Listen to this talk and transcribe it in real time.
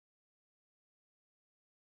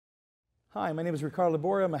Hi, my name is Ricardo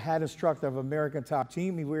Liborio. I'm a hat instructor of American Top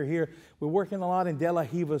Team. We're working a lot in De La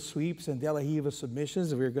Riva sweeps and De La Riva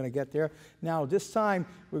submissions, and we're going to get there. Now, this time,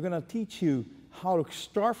 we're going to teach you how to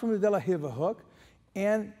start from the De La Riva hook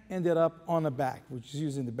and end it up on the back, which is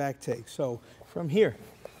using the back take. So, from here,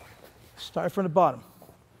 start from the bottom.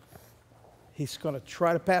 He's going to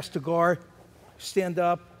try to pass the guard, stand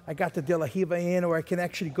up. I got the De La Riva in, or I can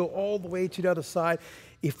actually go all the way to the other side.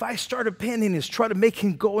 If I start appending this, try to make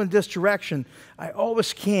him go in this direction, I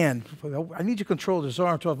always can. I need to control this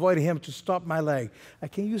arm to avoid him to stop my leg. I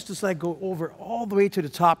can use this leg, go over all the way to the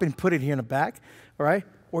top and put it here in the back, all right?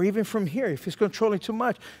 Or even from here, if he's controlling too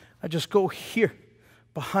much, I just go here,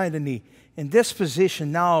 behind the knee. In this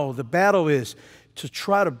position now, the battle is to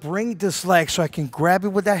try to bring this leg so I can grab it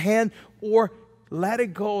with that hand, or let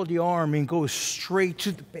it go of the arm and go straight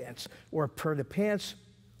to the pants, or per the pants,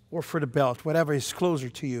 or for the belt, whatever is closer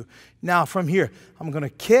to you. Now, from here, I'm going to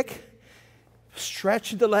kick,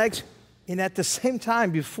 stretch the legs, and at the same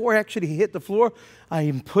time, before I actually hit the floor, I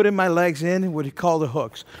am putting my legs in what we call the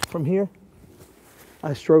hooks. From here,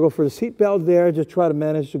 I struggle for the seat belt there, just try to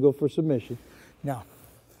manage to go for submission. Now,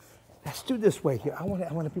 let's do this way here. I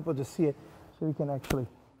want people to see it so you can actually.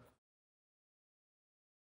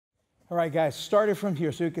 All right, guys, started from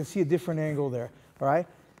here so you can see a different angle there, all right?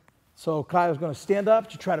 So Kyle's going to stand up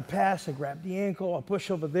to try to pass. I grab the ankle. I push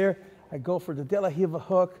over there. I go for the De La Riva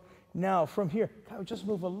hook. Now, from here, Kyle, just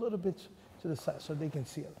move a little bit to the side so they can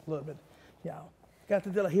see it a little bit. Yeah, got the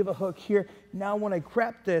De La Riva hook here. Now, when I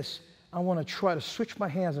grab this, I want to try to switch my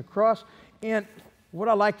hands across. And what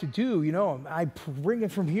I like to do, I bring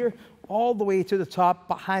it from here all the way to the top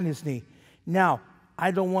behind his knee. Now,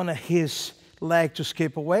 I don't want his leg to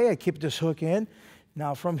skip away. I keep this hook in.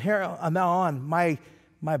 Now, from here on,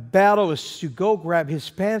 my battle is to go grab his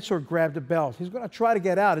pants or grab the belt. He's going to try to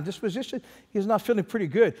get out. In this position, he's not feeling pretty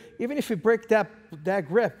good. Even if he break that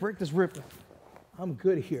grip, break this grip, I'm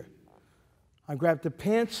good here. I grab the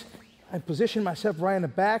pants. I position myself right in the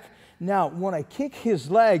back. Now, when I kick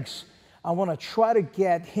his legs, I want to try to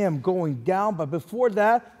get him going down. But before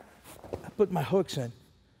that, I put my hooks in.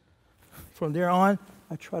 From there on,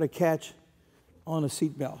 I try to catch on the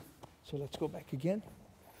seat belt. So let's go back again.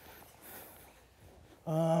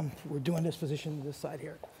 We're doing this position this side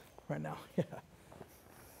here right now. Yeah.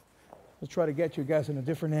 Let's try to get you guys in the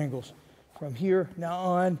different angles. From here now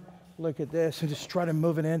on, look at this and just try to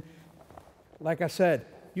move it in. Like I said,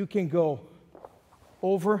 you can go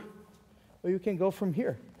over or you can go from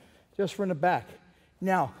here, just from the back.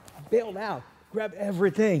 Now, bail out, grab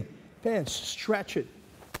everything, pants, stretch it.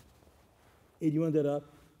 And you ended up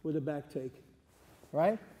with a back take,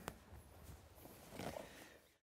 right?